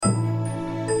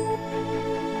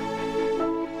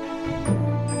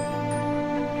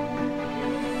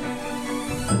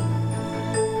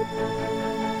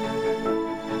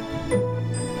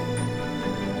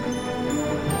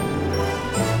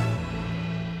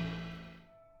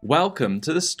Welcome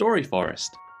to the Story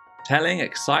Forest, telling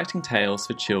exciting tales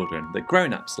for children that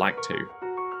grown-ups like too.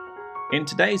 In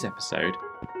today's episode,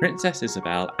 Princess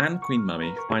Isobel and Queen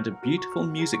Mummy find a beautiful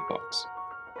music box,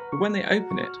 but when they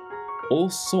open it, all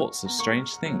sorts of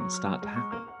strange things start to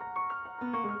happen.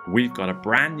 We've got a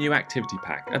brand new activity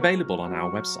pack available on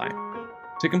our website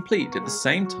to complete at the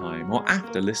same time or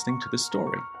after listening to the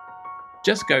story.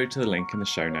 Just go to the link in the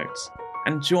show notes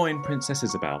and join Princess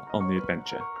Isobel on the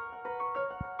adventure.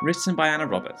 Written by Anna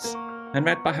Roberts and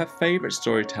read by her favourite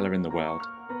storyteller in the world,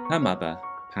 her mother,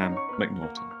 Pam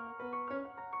McNaughton.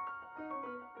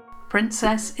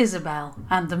 Princess Isobel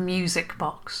and the Music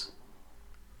Box.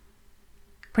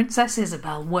 Princess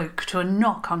Isobel woke to a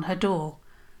knock on her door.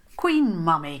 Queen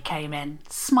Mummy came in,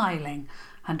 smiling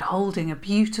and holding a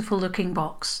beautiful-looking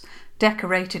box,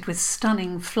 decorated with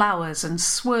stunning flowers and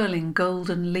swirling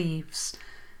golden leaves.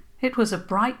 It was a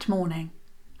bright morning,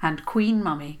 and Queen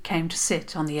Mummy came to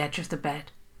sit on the edge of the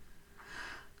bed.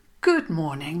 "Good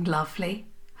morning, lovely.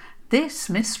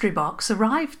 This mystery box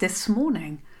arrived this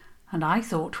morning, and I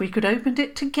thought we could open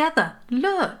it together.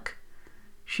 Look!"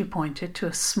 She pointed to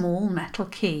a small metal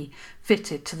key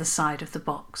fitted to the side of the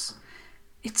box.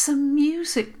 "It's a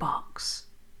music box."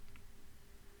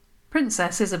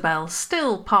 Princess Isobel,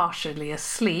 still partially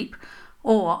asleep,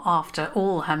 or after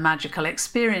all her magical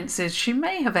experiences she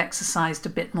may have exercised a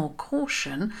bit more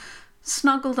caution,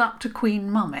 snuggled up to Queen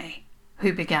Mummy,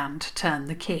 who began to turn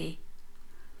the key.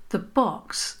 The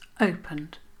box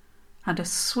opened, and a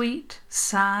sweet,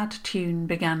 sad tune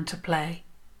began to play.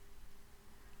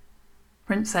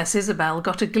 Princess Isobel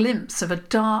got a glimpse of a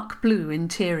dark blue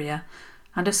interior,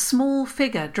 and a small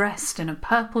figure dressed in a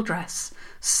purple dress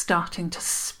starting to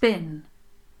spin,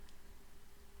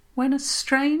 when a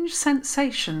strange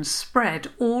sensation spread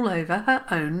all over her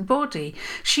own body.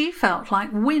 She felt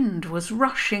like wind was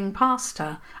rushing past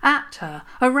her, at her,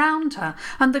 around her,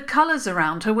 and the colours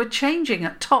around her were changing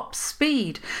at top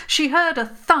speed. She heard a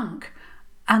thunk,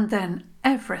 and then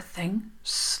everything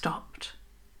stopped.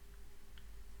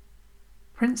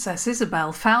 Princess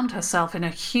Isobel found herself in a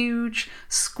huge,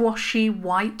 squashy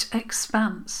white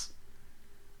expanse.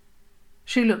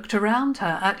 She looked around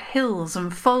her at hills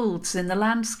and folds in the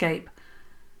landscape,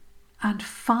 and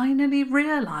finally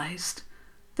realised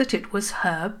that it was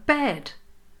her bed.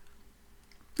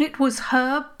 It was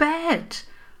her bed,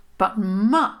 but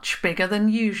much bigger than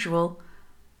usual,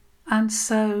 and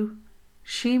so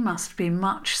she must be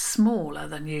much smaller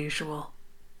than usual.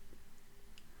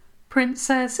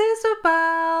 "Princess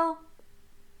Isobel!"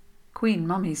 Queen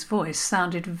Mummy's voice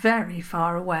sounded very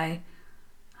far away,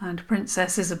 and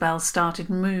Princess Isobel started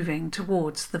moving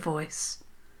towards the voice.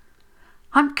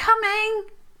 "I'm coming!"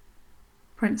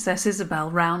 Princess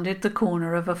Isobel rounded the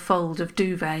corner of a fold of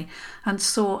duvet and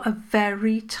saw a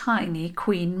very tiny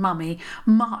Queen Mummy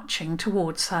marching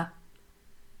towards her.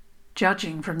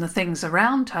 Judging from the things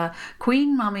around her,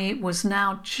 Queen Mummy was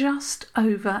now just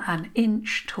over an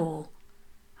inch tall,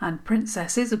 and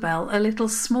Princess Isobel a little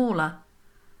smaller.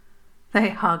 They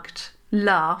hugged,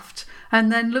 laughed,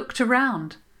 and then looked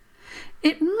around.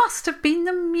 "It must have been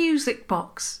the music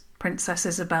box," Princess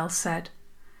Isobel said.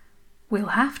 "We'll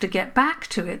have to get back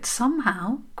to it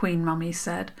somehow," Queen Mummy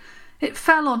said. "It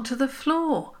fell onto the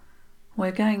floor.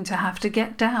 We're going to have to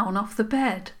get down off the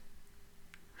bed."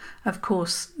 Of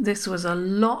course, this was a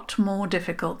lot more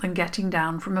difficult than getting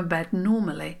down from a bed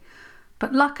normally,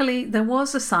 but luckily there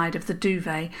was a side of the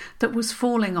duvet that was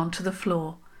falling onto the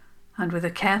floor, and with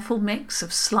a careful mix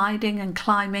of sliding and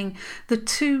climbing, the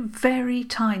two very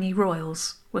tiny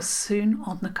royals were soon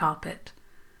on the carpet.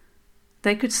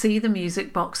 They could see the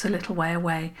music box a little way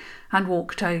away and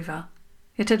walked over.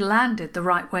 It had landed the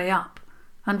right way up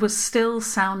and was still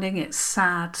sounding its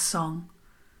sad song,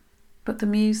 but the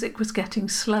music was getting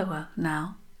slower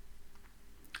now.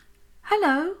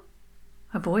 "Hello!"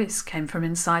 A voice came from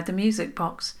inside the music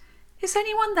box. "Is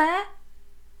anyone there?"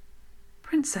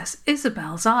 Princess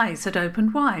Isobel's eyes had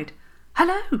opened wide.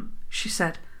 "Hello," she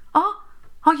said.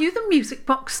 Are you the music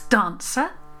box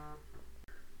dancer?"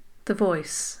 The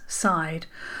voice sighed.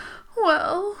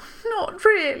 "Well, not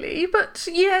really, but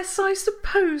yes, I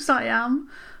suppose I am.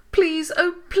 Please,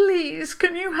 oh please,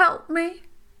 can you help me?"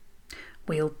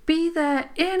 "We'll be there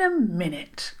in a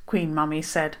minute," Queen Mummy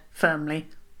said firmly.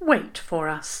 "Wait for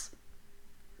us."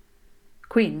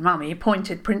 Queen Mummy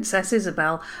pointed Princess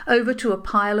Isobel over to a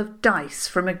pile of dice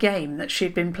from a game that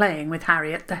she'd been playing with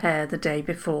Harriet the Hare the day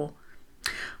before.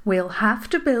 "We'll have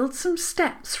to build some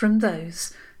steps from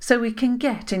those so we can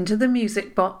get into the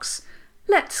music box.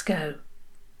 Let's go."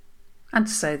 And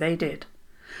so they did.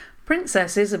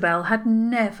 Princess Isobel had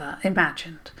never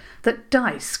imagined that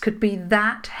dice could be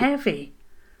that heavy.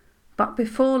 but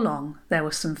before long there were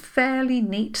some fairly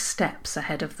neat steps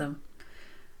ahead of them.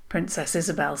 Princess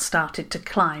Isobel started to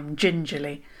climb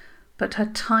gingerly, but her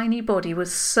tiny body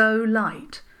was so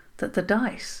light that the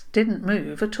dice didn't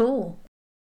move at all.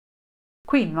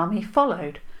 Queen Mummy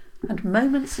followed, and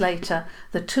moments later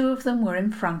the two of them were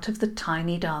in front of the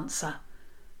tiny dancer.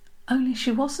 Only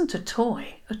she wasn't a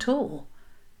toy at all.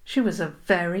 She was a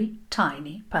very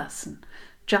tiny person,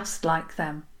 just like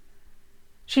them.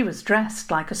 She was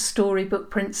dressed like a storybook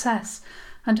princess,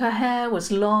 and her hair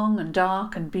was long and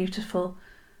dark and beautiful,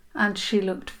 and she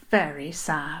looked very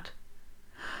sad.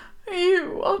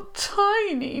 "You are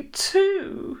tiny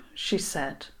too," she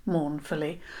said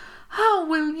mournfully. "How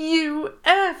will you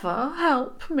ever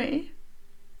help me?"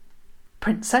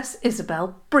 Princess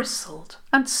Isobel bristled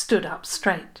and stood up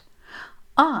straight.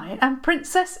 "I am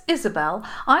Princess Isobel.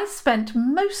 I spent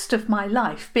most of my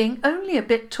life being only a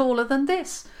bit taller than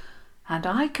this, and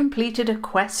I completed a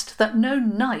quest that no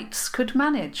knights could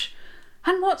manage.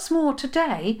 And what's more,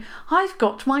 today I've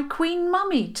got my Queen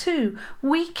Mummy too.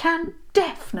 We can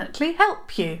definitely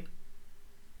help you."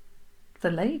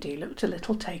 The lady looked a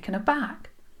little taken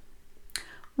aback.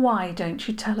 "Why don't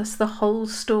you tell us the whole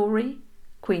story?"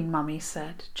 Queen Mummy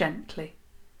said gently.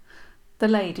 The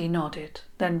lady nodded,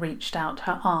 then reached out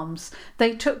her arms.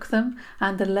 They took them,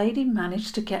 and the lady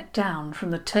managed to get down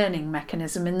from the turning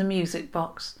mechanism in the music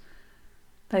box.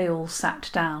 They all sat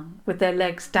down, with their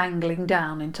legs dangling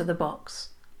down into the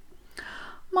box.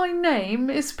 "My name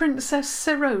is Princess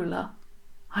Cerola.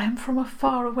 I am from a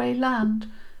faraway land,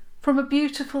 from a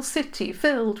beautiful city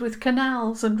filled with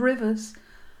canals and rivers.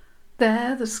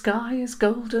 There the sky is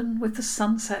golden with the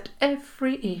sunset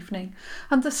every evening,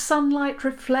 and the sunlight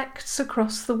reflects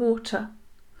across the water.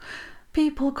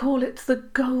 People call it the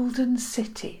Golden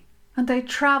City, and they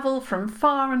travel from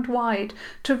far and wide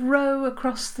to row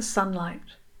across the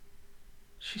sunlight."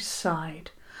 She sighed.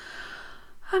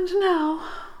 "And now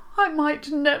I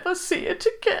might never see it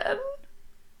again."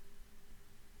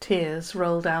 Tears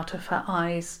rolled out of her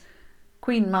eyes.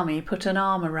 Queen Mummy put an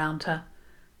arm around her,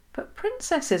 but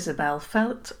Princess Isobel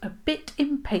felt a bit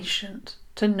impatient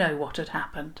to know what had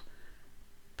happened.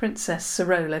 Princess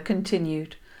Cerola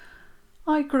continued,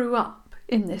 "I grew up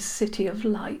in this city of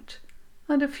light,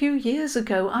 and a few years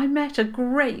ago I met a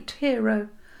great hero.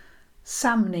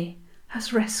 Samni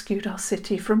has rescued our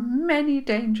city from many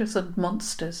dangers and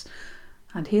monsters,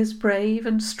 and he is brave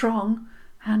and strong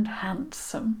and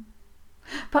handsome.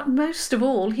 But most of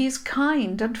all, he is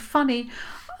kind and funny.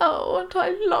 Oh, and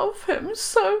I love him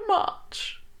so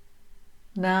much."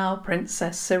 Now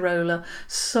Princess Cerola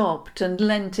sobbed and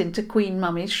leant into Queen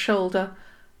Mummy's shoulder,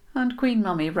 and Queen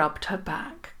Mummy rubbed her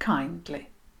back kindly.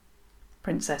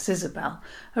 Princess Isobel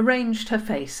arranged her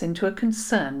face into a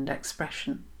concerned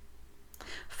expression.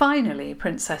 Finally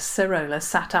Princess Cerola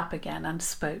sat up again and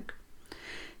spoke.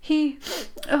 He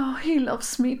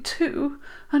loves me too,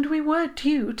 and we were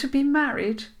due to be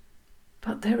married.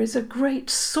 But there is a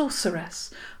great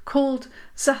sorceress called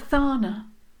Zathana,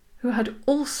 who had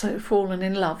also fallen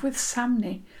in love with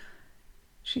Samni.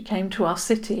 She came to our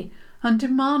city and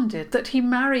demanded that he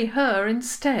marry her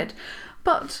instead,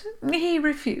 but he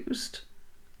refused.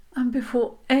 And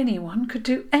before anyone could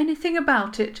do anything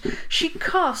about it, she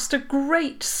cast a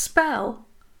great spell.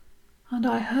 And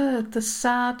I heard the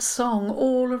sad song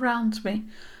all around me,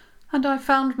 and I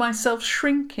found myself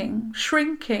shrinking,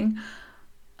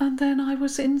 and then I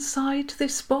was inside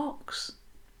this box.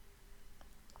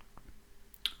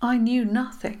 I knew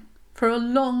nothing for a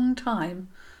long time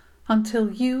until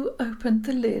you opened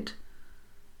the lid.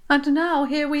 And now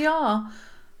here we are,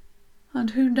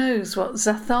 and who knows what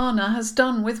Zathana has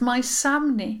done with my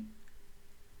Samni."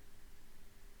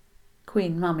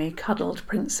 Queen Mummy cuddled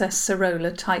Princess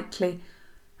Cerola tightly,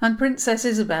 and Princess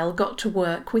Isobel got to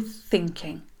work with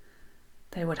thinking.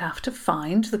 They would have to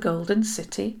find the Golden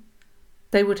City.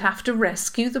 They would have to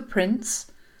rescue the prince.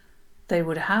 They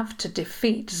would have to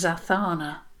defeat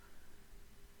Zathana.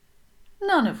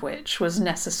 None of which was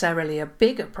necessarily a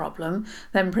bigger problem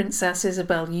than Princess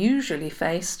Isobel usually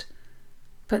faced.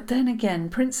 But then again,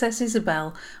 Princess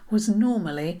Isobel was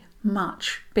normally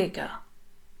much bigger.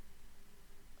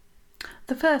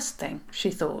 The first thing, she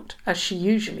thought, as she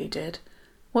usually did,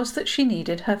 was that she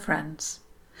needed her friends.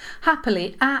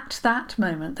 Happily, at that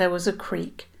moment there was a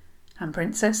creak, and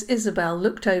Princess Isobel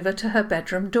looked over to her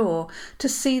bedroom door to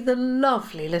see the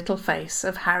lovely little face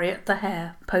of Harriet the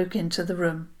Hare poke into the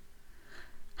room.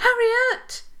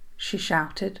 "Harriet!" she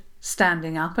shouted,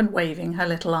 standing up and waving her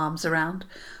little arms around.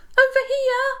 "Over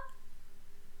here!"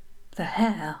 The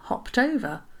hare hopped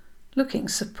over, looking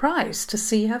surprised to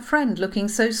see her friend looking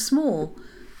so small,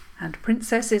 and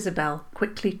Princess Isobel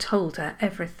quickly told her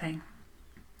everything.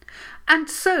 And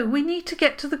so we need to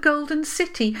get to the Golden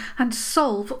City and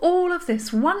solve all of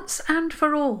this once and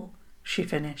for all, she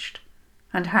finished,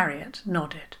 and Harriet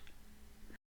nodded.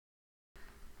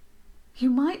 You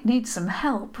might need some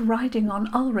help riding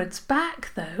on Ulred's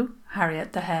back, though,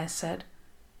 Harriet the Hare said.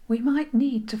 We might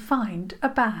need to find a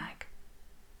bag.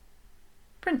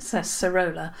 Princess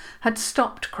Sorola had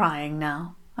stopped crying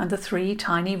now, and the 3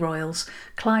 tiny royals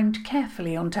climbed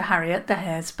carefully onto Harriet the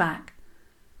Hare's back.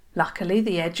 Luckily,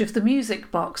 the edge of the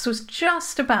music box was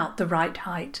just about the right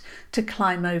height to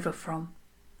climb over from.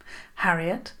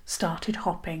 Harriet started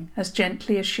hopping as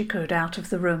gently as she could out of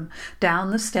the room,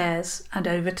 down the stairs and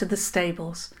over to the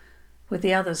stables, with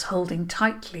the others holding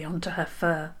tightly onto her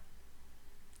fur.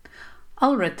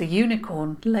 Ulred the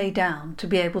unicorn lay down to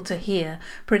be able to hear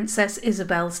Princess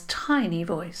Isobel's tiny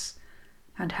voice,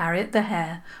 and Harriet the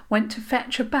Hare went to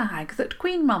fetch a bag that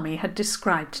Queen Mummy had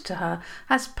described to her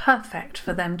as perfect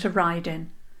for them to ride in.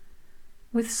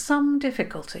 With some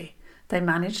difficulty, they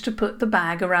managed to put the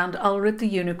bag around Ulred the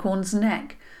unicorn's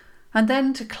neck, and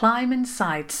then to climb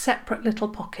inside separate little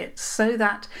pockets so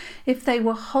that, if they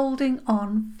were holding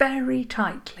on very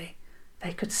tightly,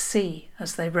 they could see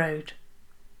as they rode.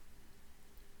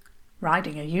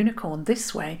 Riding a unicorn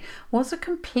this way was a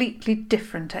completely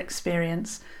different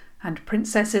experience, and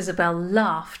Princess Isobel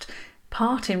laughed,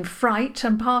 part in fright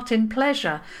and part in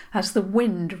pleasure, as the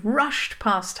wind rushed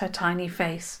past her tiny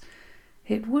face.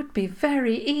 It would be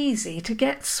very easy to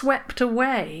get swept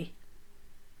away.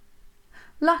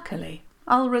 Luckily,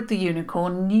 Ulred the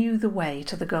unicorn knew the way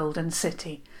to the Golden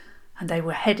City, and they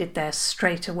were headed there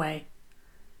straight away.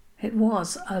 It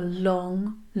was a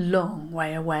long, long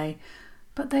way away,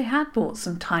 but they had bought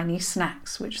some tiny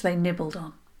snacks which they nibbled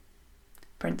on.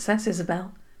 Princess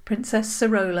Isobel, Princess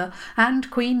Sorola and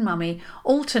Queen Mummy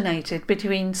alternated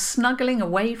between snuggling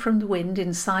away from the wind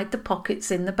inside the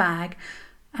pockets in the bag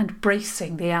and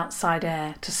bracing the outside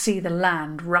air to see the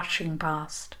land rushing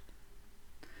past.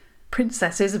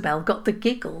 Princess Isobel got the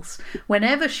giggles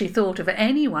whenever she thought of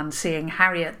anyone seeing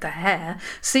Harriet the Hare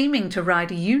seeming to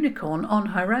ride a unicorn on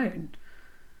her own.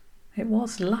 It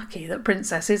was lucky that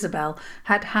Princess Isobel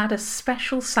had had a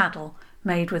special saddle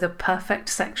made with a perfect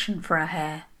section for a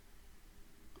hare.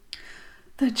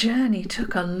 The journey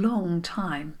took a long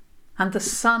time, and the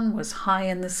sun was high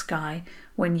in the sky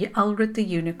when Ulred the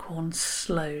unicorn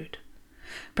slowed.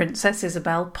 Princess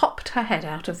Isobel popped her head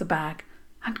out of the bag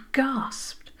and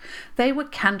gasped. They were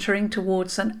cantering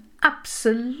towards an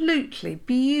absolutely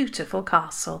beautiful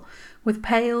castle with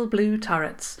pale blue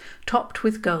turrets topped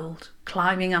with gold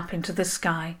climbing up into the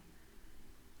sky.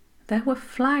 There were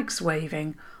flags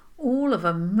waving, all of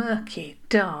a murky,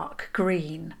 dark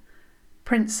green.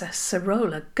 Princess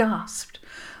Sorola gasped.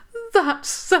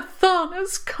 "That's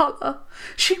Zathana's colour!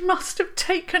 She must have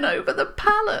taken over the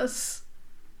palace!"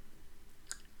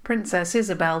 Princess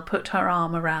Isobel put her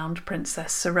arm around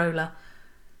Princess Sorola.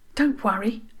 "Don't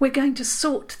worry, we're going to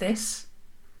sort this."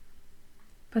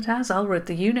 But as Ulred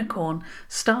the unicorn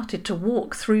started to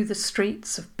walk through the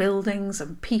streets of buildings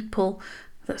and people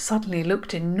that suddenly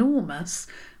looked enormous,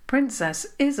 Princess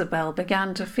Isobel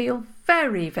began to feel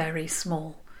very, very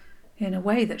small, in a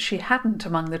way that she hadn't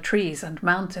among the trees and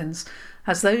mountains,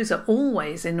 as those are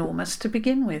always enormous to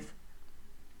begin with.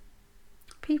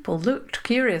 People looked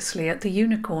curiously at the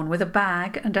unicorn with a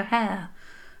bag and a hare,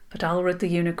 but Ulred the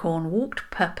unicorn walked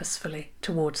purposefully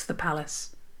towards the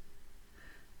palace.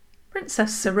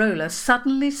 Princess Sorola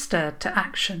suddenly stirred to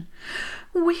action.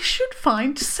 "We should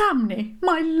find Samni,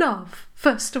 my love,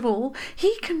 first of all.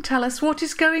 He can tell us what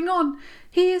is going on.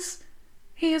 He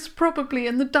is probably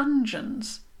in the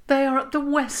dungeons. They are at the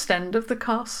west end of the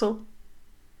castle."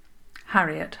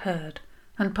 Harriet heard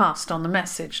and passed on the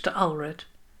message to Ulred.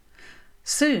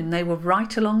 Soon they were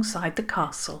right alongside the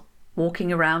castle,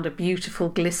 walking around a beautiful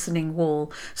glistening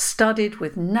wall studded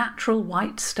with natural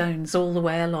white stones all the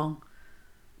way along.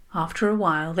 After a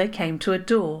while they came to a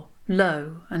door,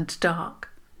 low and dark.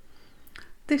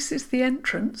 "This is the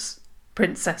entrance,"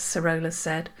 Princess Sorola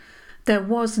said. There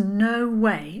was no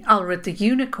way Ulred the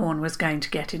unicorn was going to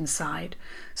get inside,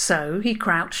 so he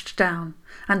crouched down,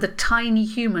 and the tiny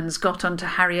humans got onto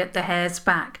Harriet the Hare's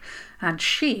back, and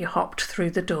she hopped through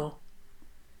the door.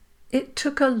 It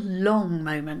took a long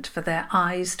moment for their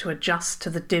eyes to adjust to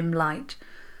the dim light,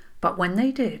 but when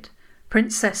they did,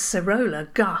 Princess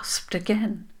Sorola gasped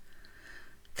again.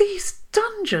 "These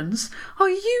dungeons are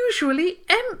usually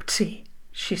empty,"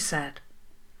 she said.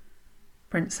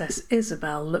 Princess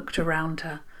Isobel looked around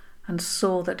her and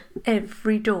saw that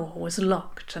every door was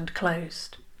locked and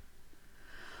closed.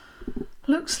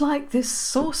 "Looks like this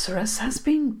sorceress has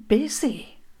been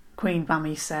busy," Queen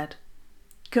Mummy said.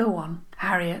 "Go on,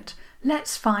 Harriet,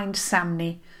 Let's find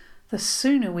Samni. The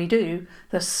sooner we do,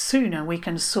 the sooner we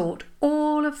can sort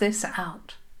all of this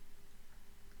out."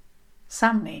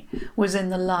 Samni was in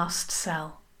the last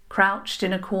cell, crouched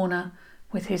in a corner,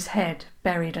 with his head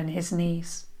buried in his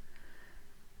knees.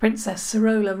 Princess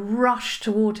Sorola rushed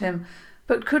toward him,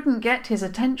 but couldn't get his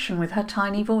attention with her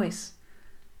tiny voice.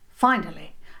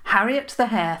 Finally, Harriet the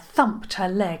hare thumped her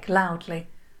leg loudly,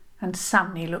 and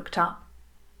Samni looked up.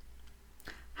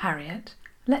 "Harriet,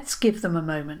 let's give them a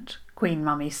moment," Queen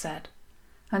Mummy said,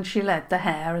 and she led the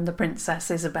hare and the Princess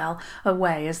Isobel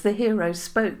away as the hero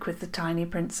spoke with the tiny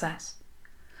princess.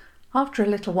 After a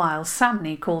little while,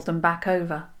 Samni called them back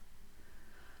over.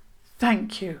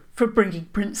 "Thank you for bringing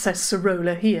Princess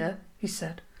Sorola here," he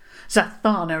said.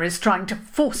 "Zathana is trying to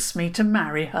force me to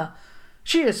marry her.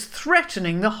 She is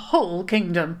threatening the whole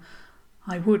kingdom.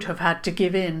 I would have had to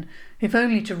give in, if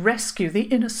only to rescue the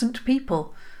innocent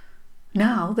people.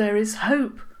 Now there is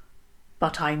hope,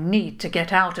 but I need to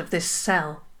get out of this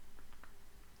cell."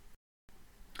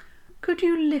 "Could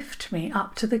you lift me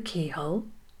up to the keyhole?"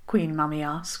 Queen Mummy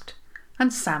asked,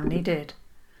 and Samni did.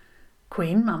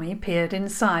 Queen Mummy peered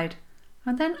inside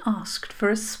and then asked for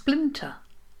a splinter.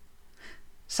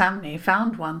 Samni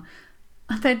found one,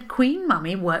 and then Queen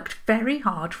Mummy worked very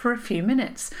hard for a few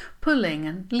minutes, pulling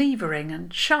and levering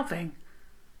and shoving.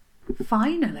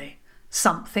 Finally,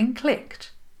 something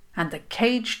clicked, and the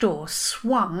cage door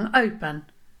swung open.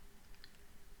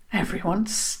 Everyone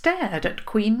stared at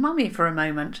Queen Mummy for a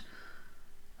moment.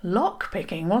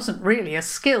 Lock-picking wasn't really a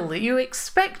skill that you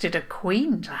expected a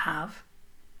queen to have.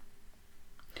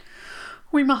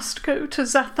 "We must go to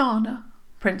Zathana,"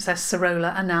 Princess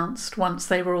Sorola announced once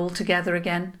they were all together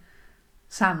again.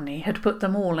 Samni had put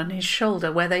them all on his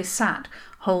shoulder where they sat,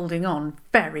 holding on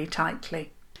very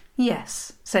tightly.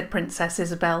 "Yes," said Princess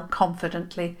Isobel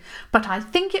confidently, "but I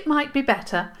think it might be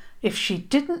better if she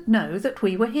didn't know that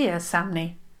we were here,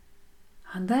 Samni."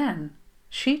 And then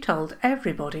she told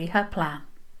everybody her plan.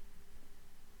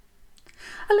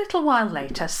 A little while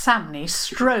later, Samni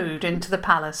strode into the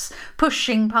palace,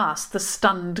 pushing past the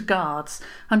stunned guards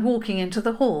and walking into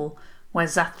the hall, where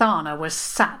Zathana was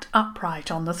sat upright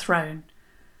on the throne.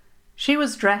 She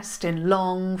was dressed in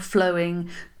long, flowing,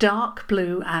 dark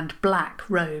blue and black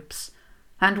robes,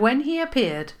 and when he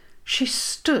appeared, she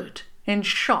stood in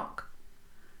shock.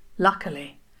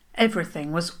 Luckily,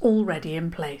 everything was already in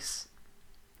place.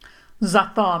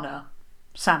 "Zathana,"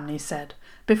 Samni said,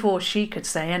 before she could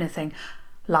say anything,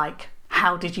 like,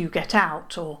 "How did you get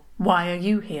out?" or "Why are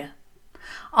you here?"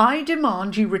 "I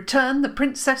demand you return the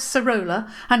Princess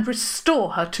Sorola and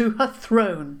restore her to her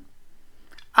throne."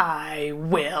 "I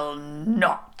will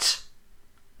not,"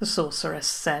 the sorceress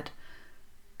said.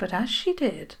 But as she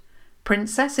did,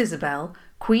 Princess Isobel,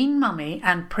 Queen Mummy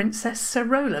and Princess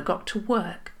Sorola got to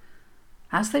work.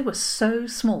 As they were so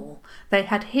small, they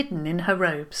had hidden in her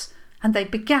robes, and they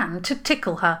began to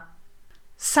tickle her.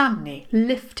 Samni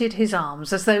lifted his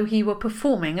arms as though he were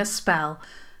performing a spell,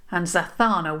 and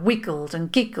Zathana wiggled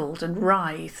and giggled and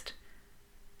writhed.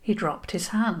 He dropped his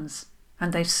hands,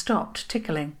 and they stopped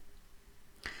tickling.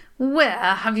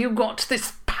 "Where have you got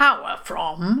this power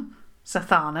from?"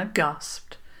 Zathana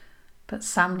gasped. But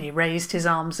Samni raised his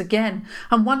arms again,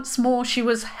 and once more she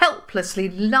was helplessly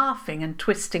laughing and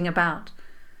twisting about.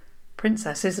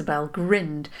 Princess Isobel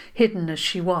grinned, hidden as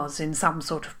she was in some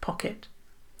sort of pocket.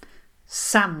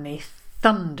 Samni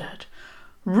thundered,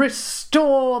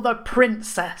 "Restore the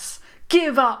princess!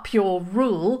 Give up your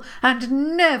rule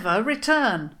and never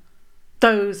return!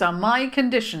 Those are my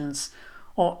conditions,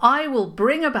 or I will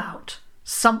bring about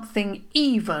something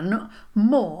even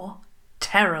more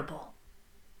terrible."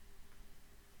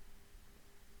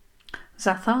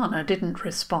 Zathana didn't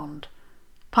respond,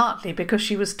 partly because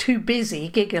she was too busy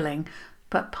giggling,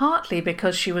 but partly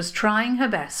because she was trying her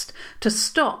best to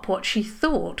stop what she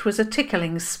thought was a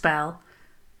tickling spell.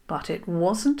 But it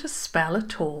wasn't a spell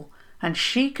at all, and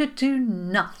she could do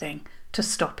nothing to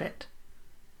stop it.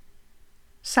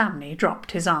 Samni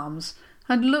dropped his arms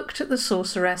and looked at the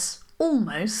sorceress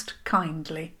almost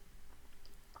kindly.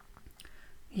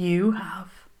 "You have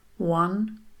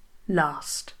one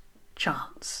last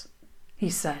chance," he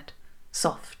said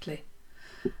softly.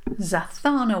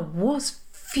 Zathana was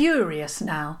furious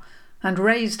now, and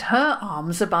raised her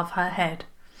arms above her head.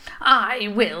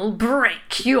 "I will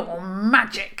break your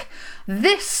magic.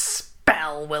 This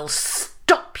spell will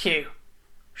stop you,"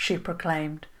 she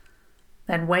proclaimed,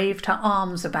 then waved her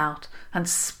arms about and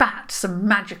spat some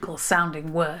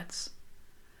magical-sounding words.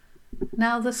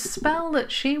 Now the spell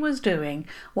that she was doing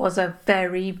was a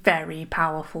very, very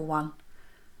powerful one,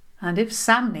 and if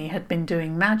Samni had been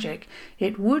doing magic,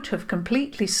 it would have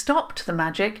completely stopped the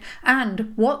magic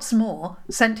and, what's more,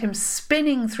 sent him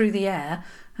spinning through the air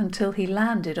until he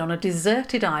landed on a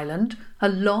deserted island a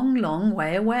long, long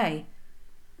way away.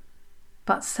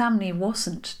 But Samni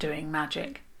wasn't doing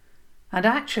magic, and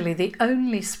actually the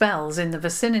only spells in the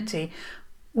vicinity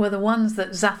were the ones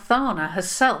that Zathana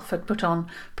herself had put on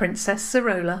Princess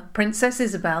Sirola, Princess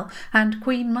Isobel, and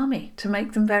Queen Mummy to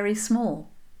make them very small.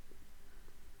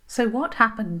 So what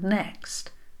happened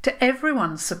next, to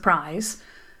everyone's surprise,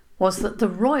 was that the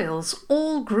royals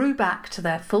all grew back to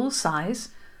their full size,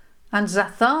 and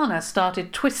Zathana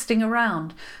started twisting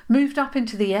around, moved up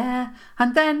into the air,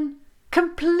 and then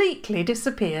completely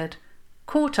disappeared,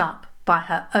 caught up by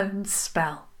her own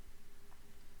spell.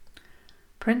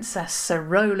 Princess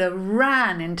Sirola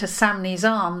ran into Samni's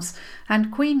arms,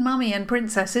 and Queen Mummy and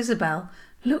Princess Isobel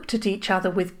looked at each other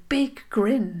with big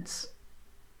grins.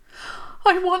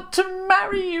 "I want to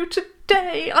marry you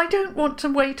today. I don't want to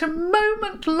wait a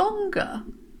moment longer,"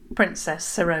 Princess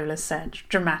Sirola said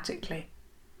dramatically.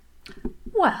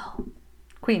 "Well,"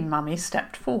 Queen Mummy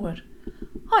stepped forward,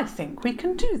 "I think we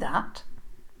can do that."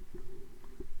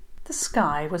 The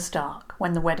sky was dark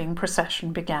when the wedding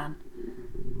procession began.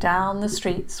 Down the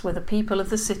streets were the people of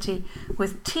the city,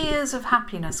 with tears of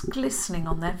happiness glistening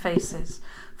on their faces,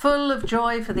 full of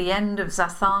joy for the end of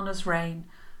Zathana's reign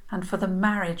and for the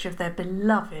marriage of their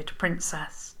beloved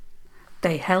princess.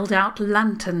 They held out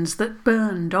lanterns that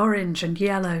burned orange and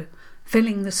yellow,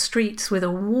 filling the streets with a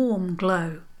warm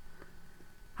glow.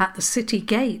 At the city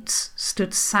gates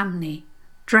stood Samni,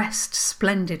 dressed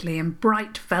splendidly in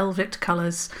bright velvet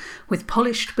colours, with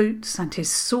polished boots, and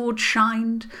his sword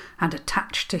shined and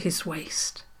attached to his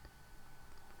waist.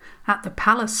 At the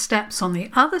palace steps on the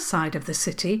other side of the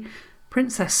city,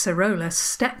 Princess Sirola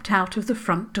stepped out of the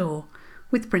front door,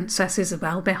 with Princess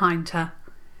Isobel behind her.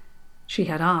 She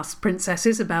had asked Princess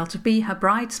Isobel to be her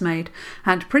bridesmaid,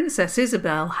 and Princess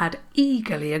Isobel had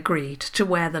eagerly agreed to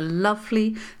wear the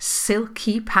lovely,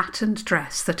 silky patterned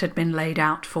dress that had been laid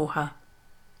out for her.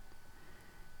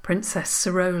 Princess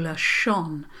Sirola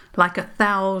shone like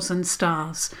 1,000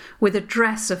 stars, with a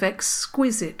dress of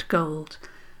exquisite gold,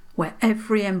 where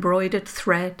every embroidered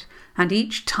thread and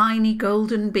each tiny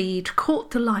golden bead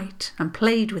caught the light and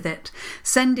played with it,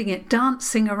 sending it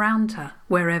dancing around her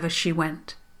wherever she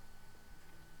went.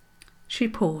 She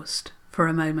paused for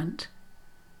a moment.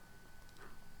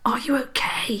 "Are you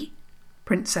okay?"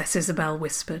 Princess Isobel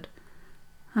whispered,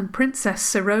 and Princess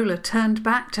Sirola turned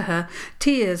back to her,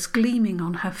 tears gleaming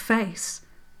on her face.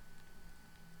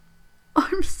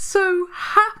 "I'm so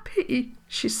happy,"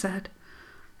 she said,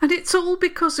 "and it's all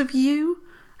because of you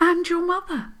and your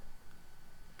mother."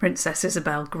 Princess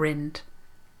Isobel grinned.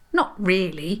 "Not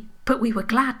really, but we were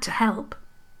glad to help.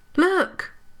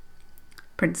 Look!"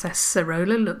 Princess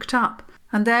Sirola looked up,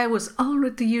 and there was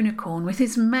Ulrich the unicorn with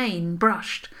his mane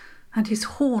brushed and his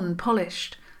horn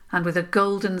polished, and with a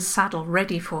golden saddle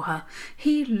ready for her.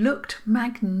 He looked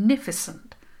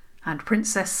magnificent, and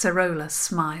Princess Sirola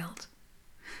smiled.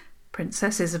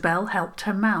 Princess Isobel helped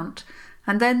her mount,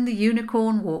 and then the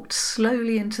unicorn walked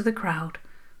slowly into the crowd,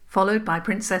 followed by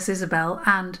Princess Isobel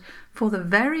and, for the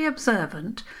very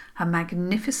observant, a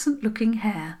magnificent-looking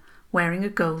hare wearing a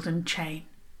golden chain.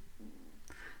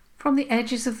 From the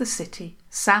edges of the city,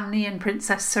 Samni and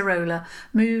Princess Sirola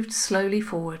moved slowly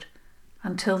forward,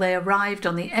 until they arrived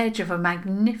on the edge of a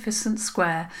magnificent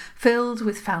square filled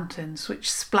with fountains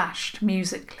which splashed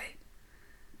musically.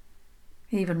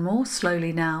 Even more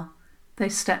slowly now, they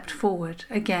stepped forward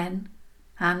again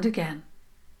and again.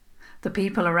 The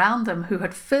people around them, who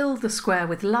had filled the square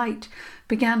with light,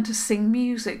 began to sing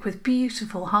music with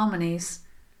beautiful harmonies.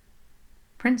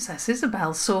 Princess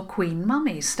Isobel saw Queen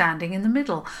Mummy standing in the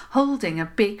middle, holding a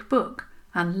big book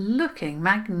and looking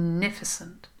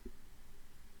magnificent.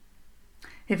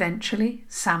 Eventually,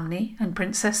 Samni and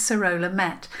Princess Sirola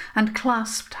met and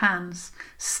clasped hands,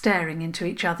 staring into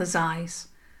each other's eyes.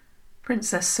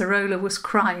 Princess Sirola was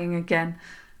crying again,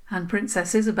 and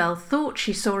Princess Isobel thought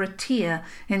she saw a tear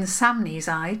in Samni's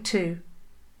eye too.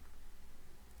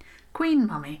 Queen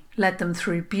Mummy led them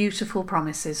through beautiful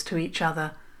promises to each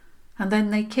other, and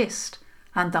then they kissed,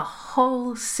 and the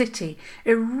whole city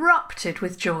erupted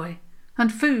with joy,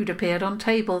 and food appeared on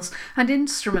tables, and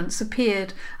instruments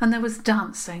appeared, and there was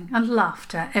dancing and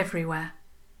laughter everywhere.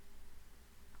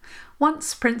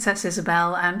 Once Princess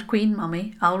Isobel and Queen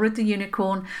Mummy, Ulrich the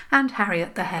unicorn, and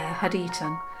Harriet the hare had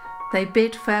eaten, they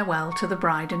bid farewell to the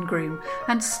bride and groom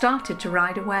and started to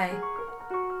ride away.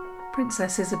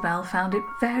 Princess Isobel found it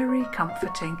very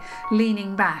comforting,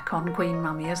 leaning back on Queen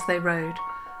Mummy as they rode,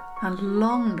 and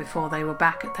long before they were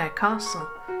back at their castle,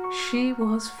 She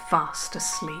was fast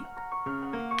asleep.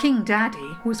 King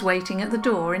Daddy was waiting at the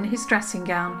door in his dressing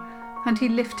gown, and he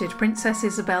lifted Princess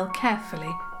Isobel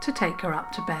carefully to take her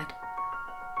up to bed.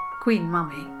 Queen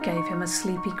Mummy gave him a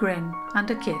sleepy grin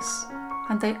and a kiss,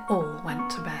 and they all went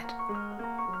to bed.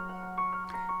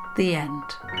 The end.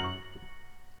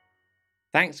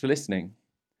 Thanks for listening.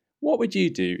 What would you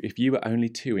do if you were only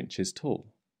 2 inches tall?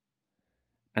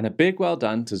 And a big well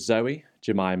done to Zoe,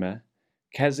 Jemima,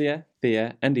 Kezia,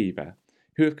 Thea and Eva,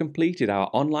 who have completed our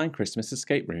online Christmas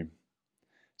escape room.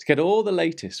 To get all the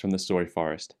latest from the Story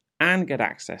Forest and get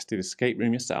access to the escape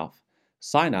room yourself,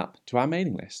 sign up to our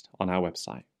mailing list on our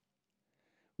website.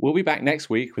 We'll be back next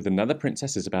week with another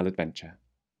Princess Isobel adventure.